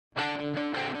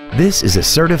This is a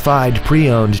certified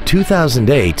pre-owned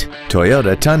 2008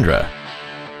 Toyota Tundra.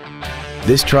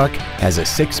 This truck has a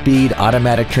 6-speed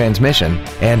automatic transmission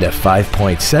and a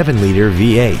 5.7-liter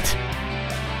V8.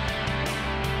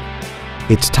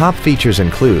 Its top features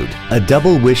include a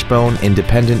double wishbone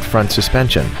independent front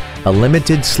suspension, a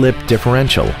limited slip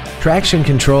differential, traction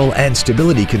control and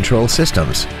stability control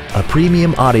systems, a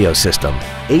premium audio system,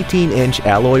 18-inch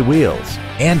alloy wheels,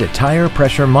 and a tire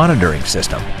pressure monitoring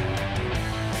system.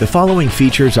 The following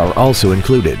features are also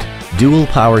included: dual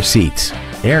power seats,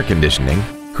 air conditioning,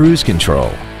 cruise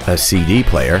control, a CD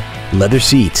player, leather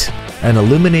seats, an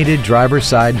illuminated driver's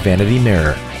side vanity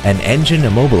mirror, an engine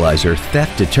immobilizer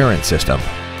theft deterrent system,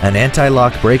 an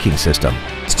anti-lock braking system,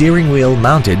 steering wheel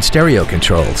mounted stereo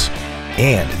controls,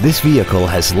 and this vehicle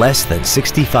has less than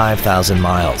 65,000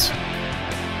 miles.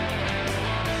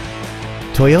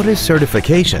 Toyota's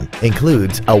certification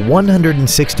includes a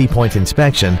 160-point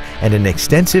inspection and an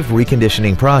extensive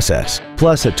reconditioning process,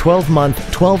 plus a 12-month,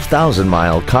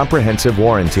 12,000-mile comprehensive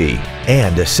warranty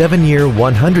and a 7-year,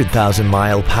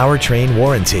 100,000-mile powertrain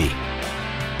warranty.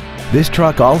 This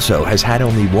truck also has had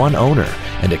only one owner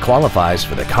and it qualifies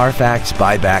for the Carfax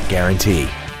buyback guarantee.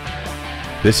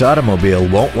 This automobile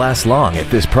won't last long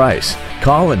at this price.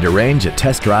 Call and arrange a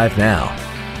test drive now.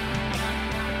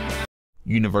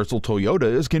 Universal Toyota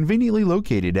is conveniently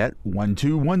located at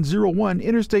 12101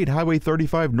 Interstate Highway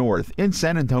 35 North in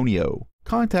San Antonio.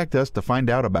 Contact us to find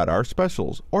out about our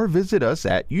specials or visit us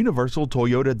at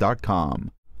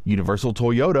universaltoyota.com. Universal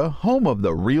Toyota, home of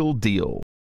the real deal.